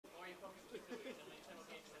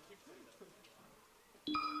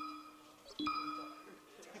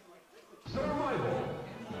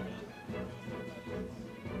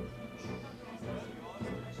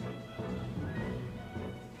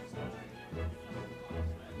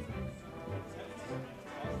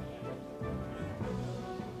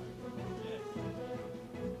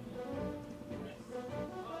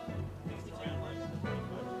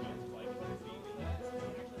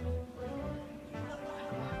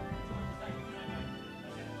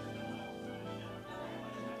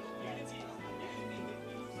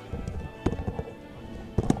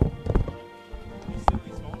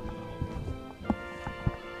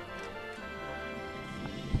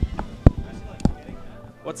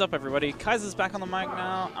What's up, everybody? Kaiser's back on the mic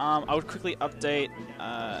now. I would quickly update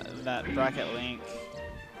that bracket link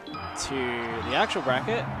to the actual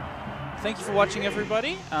bracket. Thank you for watching,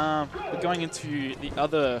 everybody. We're going into the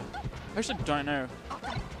other... I actually don't know.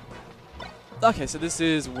 Okay, so this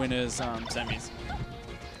is winners semis.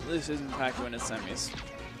 This is Impact winners semis.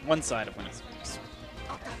 One side of winners semis.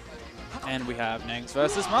 And we have Nangs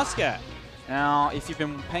versus Muscat. Now, if you've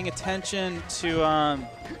been paying attention to,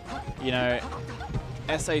 you know,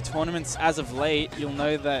 SA tournaments as of late, you'll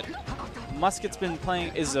know that Muscat's been playing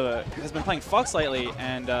has been playing Fox lately,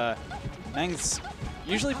 and Nangs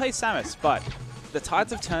usually plays Samus, but the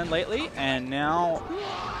tides have turned lately, and now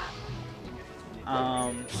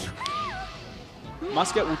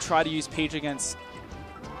Muscat will try to use Peach against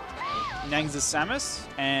Nangs' Samus,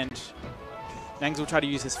 and Nangs will try to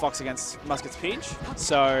use his Fox against Muscat's Peach.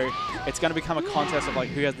 So it's going to become a contest of like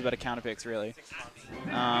who has the better counter picks, really.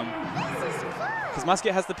 Because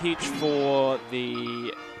Muscat has the Peach for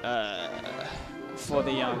the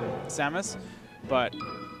Samus, but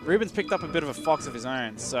Ruben's picked up a bit of a Fox of his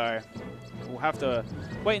own, so we'll have to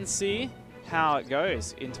wait and see how it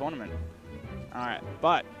goes in tournament. Alright,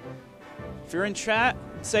 but if you're in chat,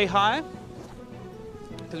 say hi,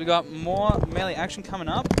 because we got more melee action coming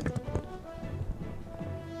up.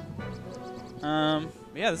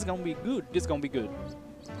 Yeah, this is gonna be good. This is gonna be good.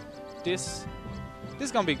 This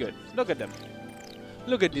is gonna be good. Look at them.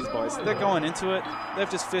 Look at these boys. They're going into it. They've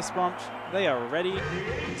just fist bumped. They are ready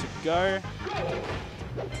to go.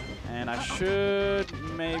 And I should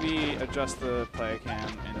maybe adjust the player cam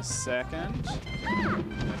in a second,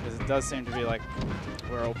 because it does seem to be like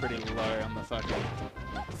we're all pretty low on the fucking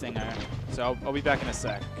thingo. So I'll be back in a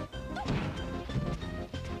sec.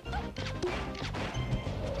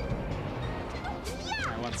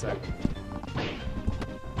 Alright, one sec.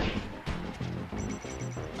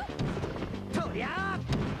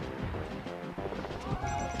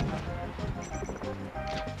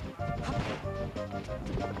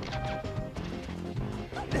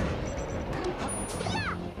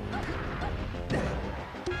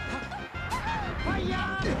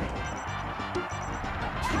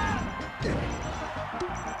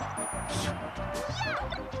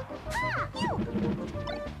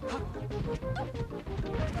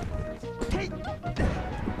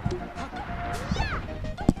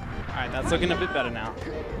 Alright, that's looking a bit better now.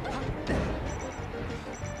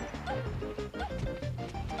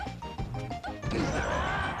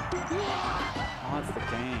 Oh, it's the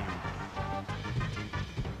game.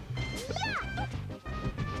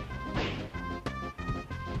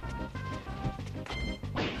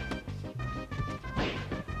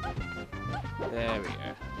 There we go.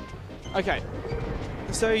 Okay.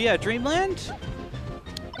 So yeah, Dreamland.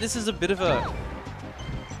 This is a bit of a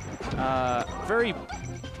very,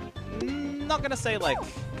 not gonna say like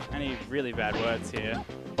any really bad words here,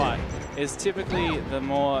 but is typically the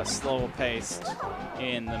more slower paced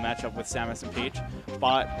in the matchup with Samus and Peach.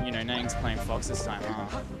 But you know, Nangs playing Fox this time,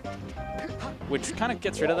 which kind of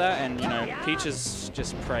gets rid of that, and you know, Peach is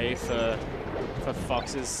just prey for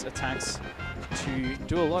Fox's attacks to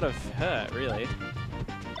do a lot of hurt, really.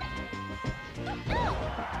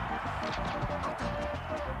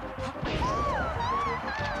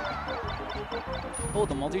 Oh,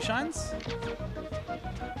 the multi-shines?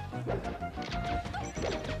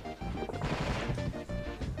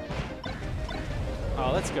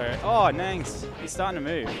 Oh, let's go. Oh, Nangs. He's starting to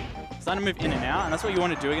move. Starting to move in and out, and that's what you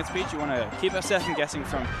want to do against Peach. You want to keep her second guessing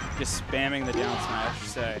from just spamming the down smash,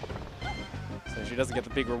 so she doesn't get the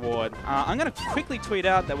big reward. I'm going to quickly tweet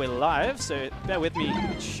out that we're live, so bear with me,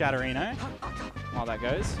 Shatterino, while that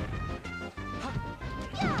goes.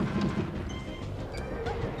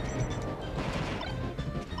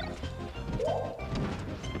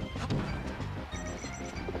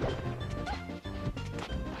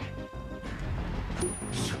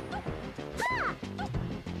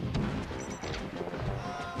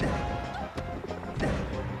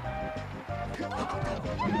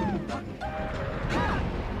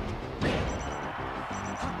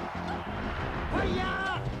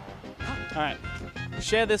 Alright,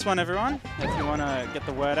 share this one, everyone, if you want to get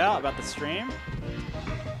the word out about the stream.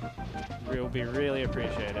 It will be really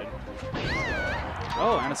appreciated.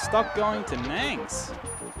 Oh, and a stock going to Nangs.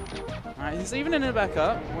 Alright, he's evening it back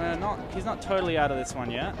up. He's not totally out of this one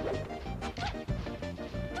yet.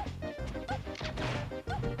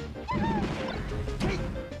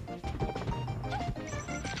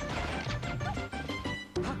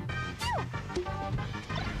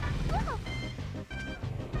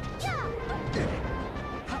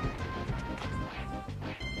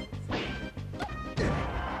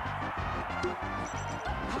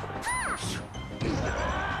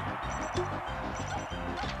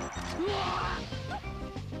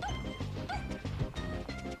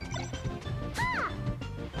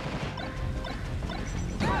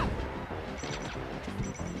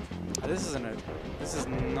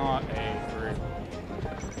 not a group.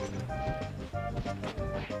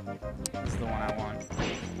 This is the one I want.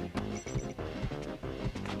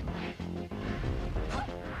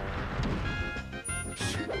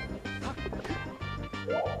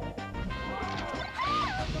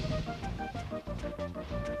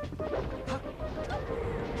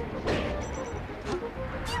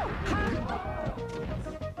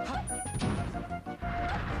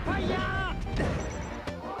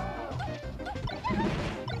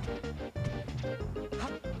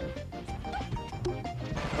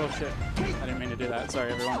 Oh shit, I didn't mean to do that.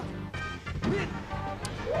 Sorry everyone.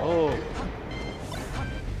 Oh.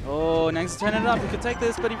 Oh, Nangs is turning it up. He could take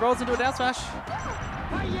this, but he rolls into a down smash.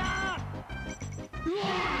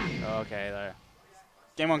 Okay, though.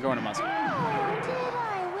 Game 1 going to Muscat.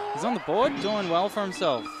 He's on the board, doing well for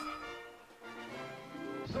himself.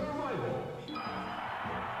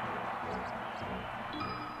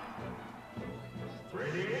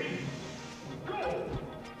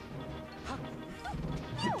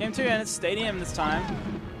 Game 2, and it's Stadium this time.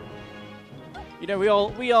 You know, we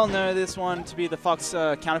all know this one to be the Fox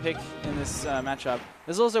counter pick in this matchup.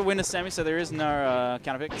 There's also winner semi, so there is no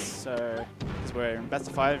counter picks. So because we're in best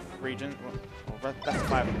of 5 region, or best of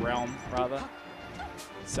 5 realm rather.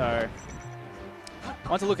 So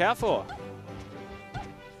one to look out for.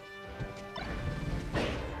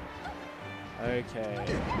 Okay,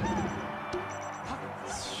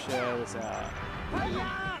 let's share this out.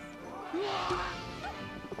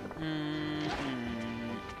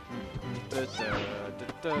 I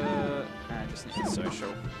just need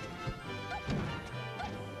social.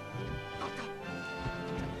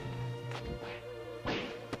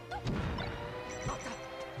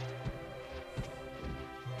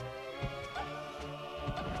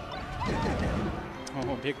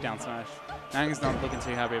 Oh, big down smash. Nang's not looking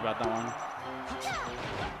too happy about that one.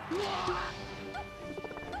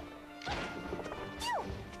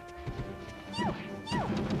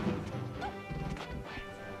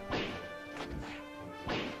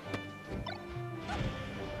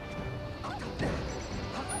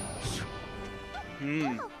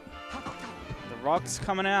 The rock's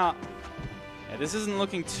coming out. Yeah, this isn't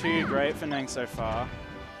looking too great for Nang so far,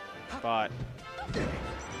 but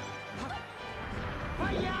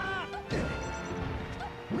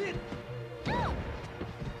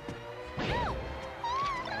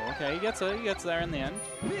okay, he gets there in the end.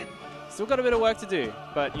 Still got a bit of work to do,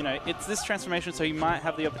 but you know, it's this transformation, so he might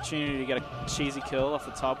have the opportunity to get a cheesy kill off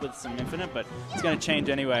the top with some infinite, but it's going to change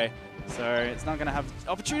anyway, so it's not going to have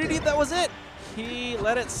opportunity. That was it. He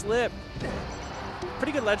let it slip.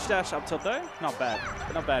 Pretty good ledge dash up tilt though. Not bad,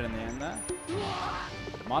 but not bad in the end there.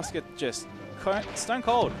 Muscat just stone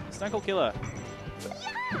cold killer.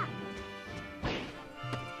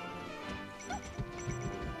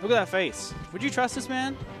 Look at that face. Would you trust this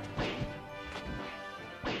man?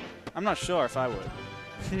 I'm not sure if I would.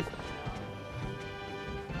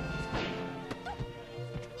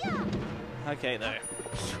 Okay, though.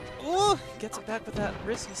 Ooh, gets it back with that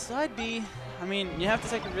risky side B. I mean, you have to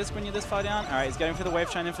take a risk when you're this far down. Alright, he's going for the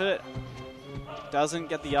wave shine infinite. Doesn't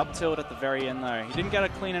get the up tilt at the very end, though. He didn't get a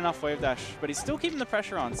clean enough wave dash, but he's still keeping the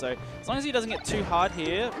pressure on. So, as long as he doesn't get too hard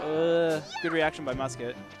here, good reaction by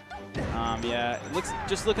Muscat. Yeah, it looks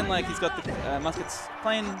just looking like he's got the Muscat's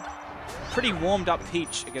playing pretty warmed up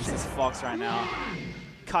Peach against this Fox right now.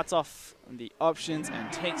 Cuts off the options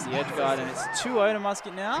and takes the edge guard, and it's 2-0 to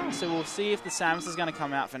Muscat now. So we'll see if the Samus is going to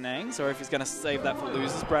come out for Nangs or if he's going to save that for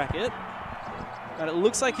losers bracket. But it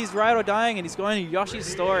looks like he's ride or dying, and he's going to Yoshi's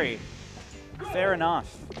story. Fair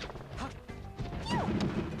enough.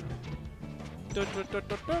 If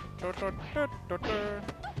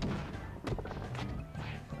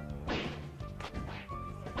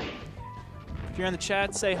you're in the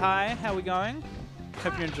chat, say hi. How we going?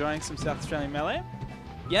 Hope you're enjoying some South Australian Melee.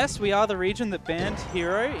 Yes, we are the region that banned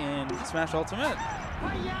Hero in Smash Ultimate.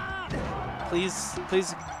 Please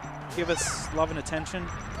give us love and attention,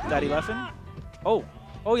 Daddy Leffen. Oh,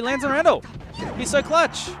 he lands on Randall. He's so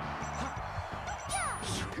clutch.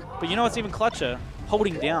 But you know what's even clutcher?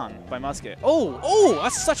 Holding down by Muscat. Oh,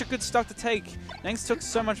 that's such a good stock to take. Nangs took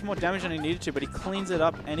so much more damage than he needed to, but he cleans it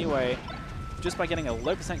up anyway, just by getting a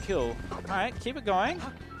low % kill. Alright, keep it going.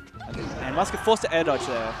 And Muscat forced to air dodge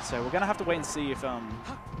there, so we're going to have to wait and see if there's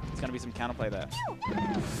going to be some counterplay there.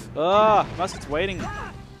 Muscat's waiting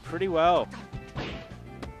pretty well.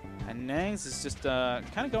 And Nangs is just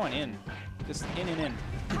kind of going in. Just in.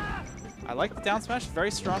 I like the down smash, very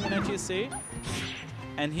strong in NGSC.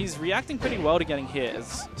 And he's reacting pretty well to getting hit,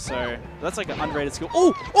 so that's like an underrated skill.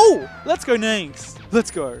 Oh! Let's go, Nangs! Let's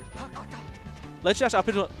go! Ledge dash up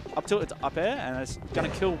tilt into up air, and it's gonna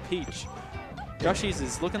kill Peach. Yoshi's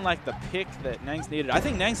is looking like the pick that Nangs needed. I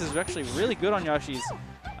think Nangs is actually really good on Yoshi's.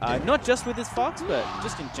 Not just with his Fox, but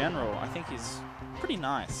just in general. I think he's pretty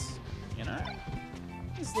nice, you know?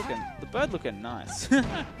 He's looking, the bird looking nice.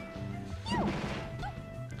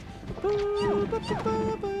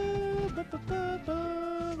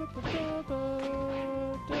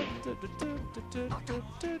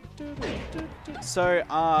 So,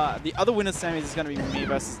 the other winner's semis is going to be me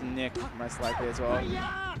versus Nick, most likely as well.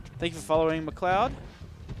 Thank you for following, McLeod.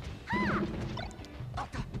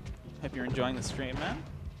 Hope you're enjoying the stream, man.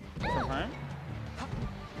 From home.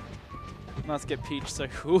 Let's get Peach so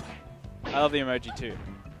cool. I love the emoji too.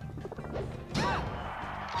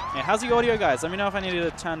 Yeah, how's the audio, guys? Let me know if I need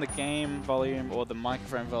to turn the game volume or the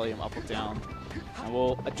microphone volume up or down. And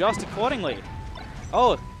we'll adjust accordingly.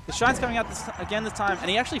 Oh, the Shine's coming out again this time, and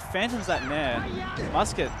he actually phantoms that Nair.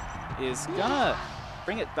 Muscat is gonna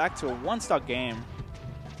bring it back to a one-star game.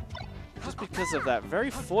 Just because of that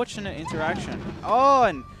very fortunate interaction. Oh,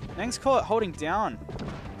 and Nang's caught holding down.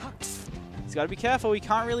 He's got to be careful. He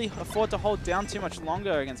can't really afford to hold down too much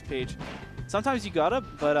longer against Peach. Sometimes you gotta,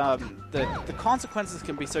 but the consequences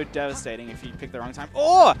can be so devastating if you pick the wrong time.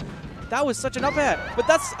 Oh! That was such an up air. But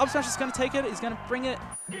that's up smash is going to take it. He's going to bring it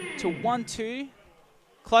to 1-2.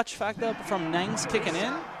 Clutch factor from Nangs kicking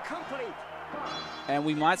in. And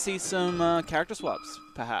we might see some character swaps,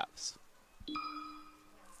 perhaps.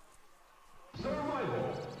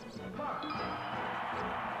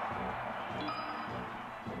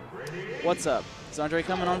 What's up? Is Andre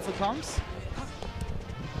coming on for comms?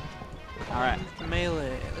 Alright.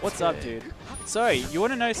 Melee. What's up, dude? So, you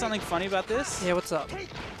want to know something funny about this? Yeah, what's up?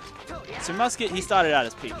 So Muscat, he started out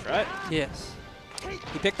as Peach, right? Yes.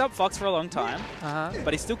 He picked up Fox for a long time,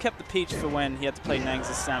 but he still kept the Peach for when he had to play Nangs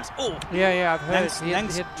as Samus. Oh! Yeah, I've heard.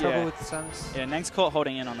 Nangs, he had trouble with Samus. Yeah, Nangs caught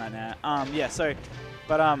holding in on that now. Yeah, so,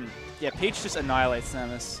 but yeah, Peach just annihilates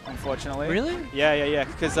Samus, unfortunately. Really? Yeah,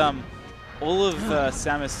 because all of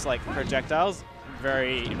Samus like projectiles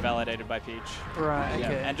very invalidated by Peach. Right. Yeah,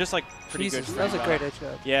 Okay. and just like pretty good. That was a great edge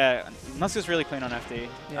guard. Yeah, Muscat's really clean on FD.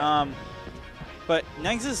 Yeah. But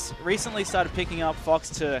Nangs has recently started picking up Fox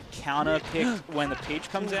to counter pick when the Peach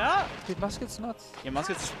comes out. Dude, Muscat's nuts. Yeah,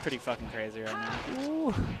 Muscat's pretty fucking crazy right now.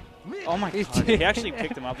 Ooh. Oh my god, he actually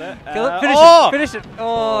picked him up there. Finish it!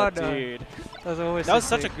 Oh, no. Dude. That was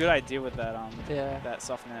such a good idea with that that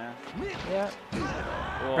soft nair. Yeah.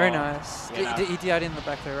 Oh. Very nice. Yeah, he DI'd in the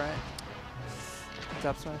back there, right?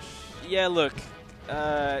 Tap smash. Yeah, look.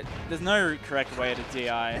 There's no correct way to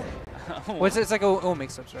DI. Well, it's like all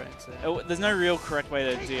mix-ups, right? So. There's no real correct way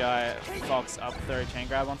to DI Fox up throw chain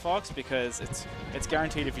grab on Fox because it's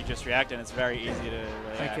guaranteed if you just react, and it's very easy to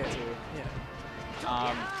react to. Yeah.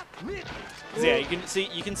 So yeah,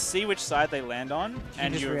 you can see which side they land on,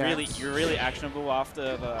 and you're really actionable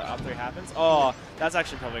after the up three happens. Oh, that's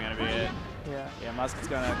actually probably gonna be it. Yeah. Yeah, Muscat's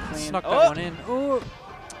gonna clean. Snuck that one in. Ooh.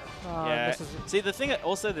 Yeah. See,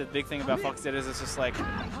 the big thing about Fox is it's just like,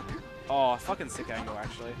 oh, fucking sick angle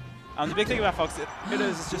actually. The big thing about Fox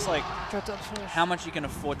is just like how much you can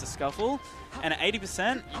afford to scuffle, and at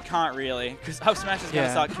 80% you can't really, because up smash is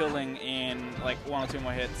gonna start killing in like 1 or 2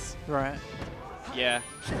 more hits. Right. Yeah.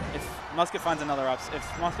 If Muscat finds another ups,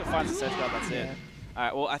 if Muscat finds a set guard, that's it.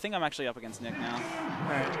 Alright, well I think I'm actually up against Nick now.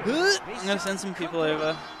 Alright. I'm gonna send some people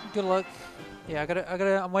over. Good luck. Yeah,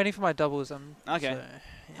 I'm waiting for my doubles. Okay. So, yeah.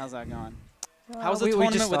 How's that going? How was the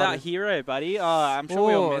tournament without Hero, buddy? I'm sure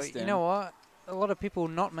we all missed him. You know what? A lot of people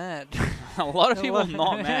not mad. A lot of people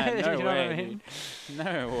not mad. No you know way. What I mean?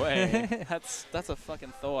 No way. That's a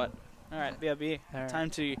fucking thought. Alright, BRB. All right. Time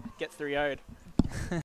to get 3-0'd.